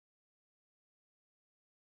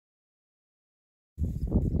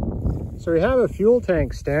So we have a fuel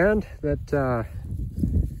tank stand that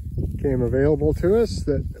came available to us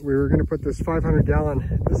that we were going to put this 500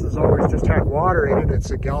 gallon, this has always just had water in it.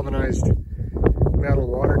 It's a galvanized metal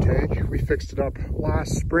water tank. We fixed it up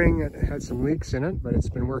last spring. It had some leaks in it, but it's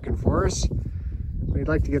been working for us. We'd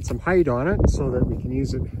like to get some height on it so that we can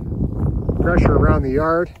use it pressure around the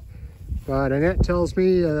yard. But Annette tells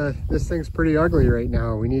me this thing's pretty ugly right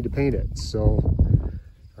now. We need to paint it. So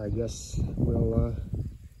I guess we'll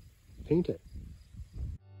paint it.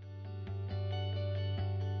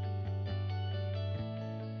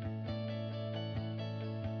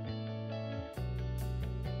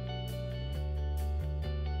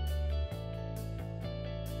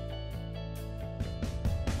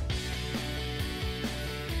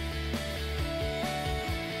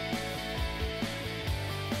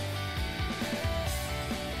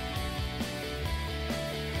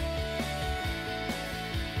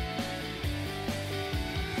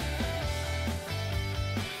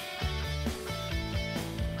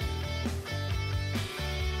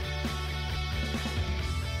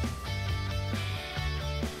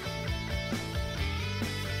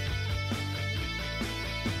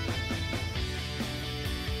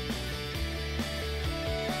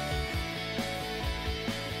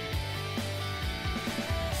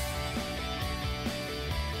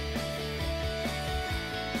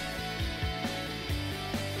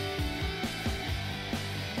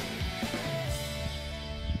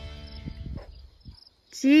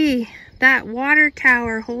 Gee, that water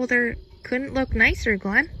tower holder couldn't look nicer,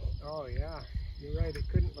 Glenn. Oh yeah, you're right. It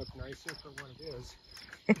couldn't look nicer for what it is.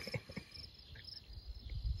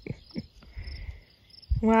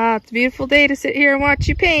 Wow, it's a beautiful day to sit here and watch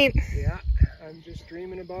you paint. Yeah, I'm just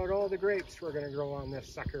dreaming about all the grapes we're going to grow on this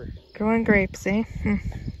sucker. Growing grapes, eh?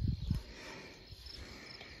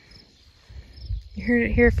 You heard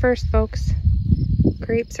it here first, folks.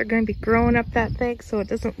 Grapes are going to be growing up that big so it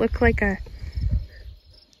doesn't look like a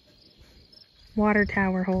water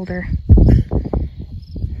tower holder.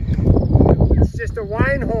 It's just a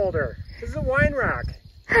wine holder. This is a wine rack.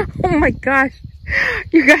 Oh my gosh.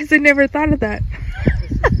 You guys had never thought of that.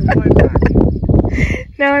 This is the wine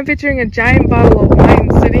rack. Now I'm picturing a giant bottle of wine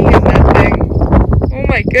sitting in that thing. Oh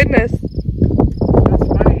my goodness.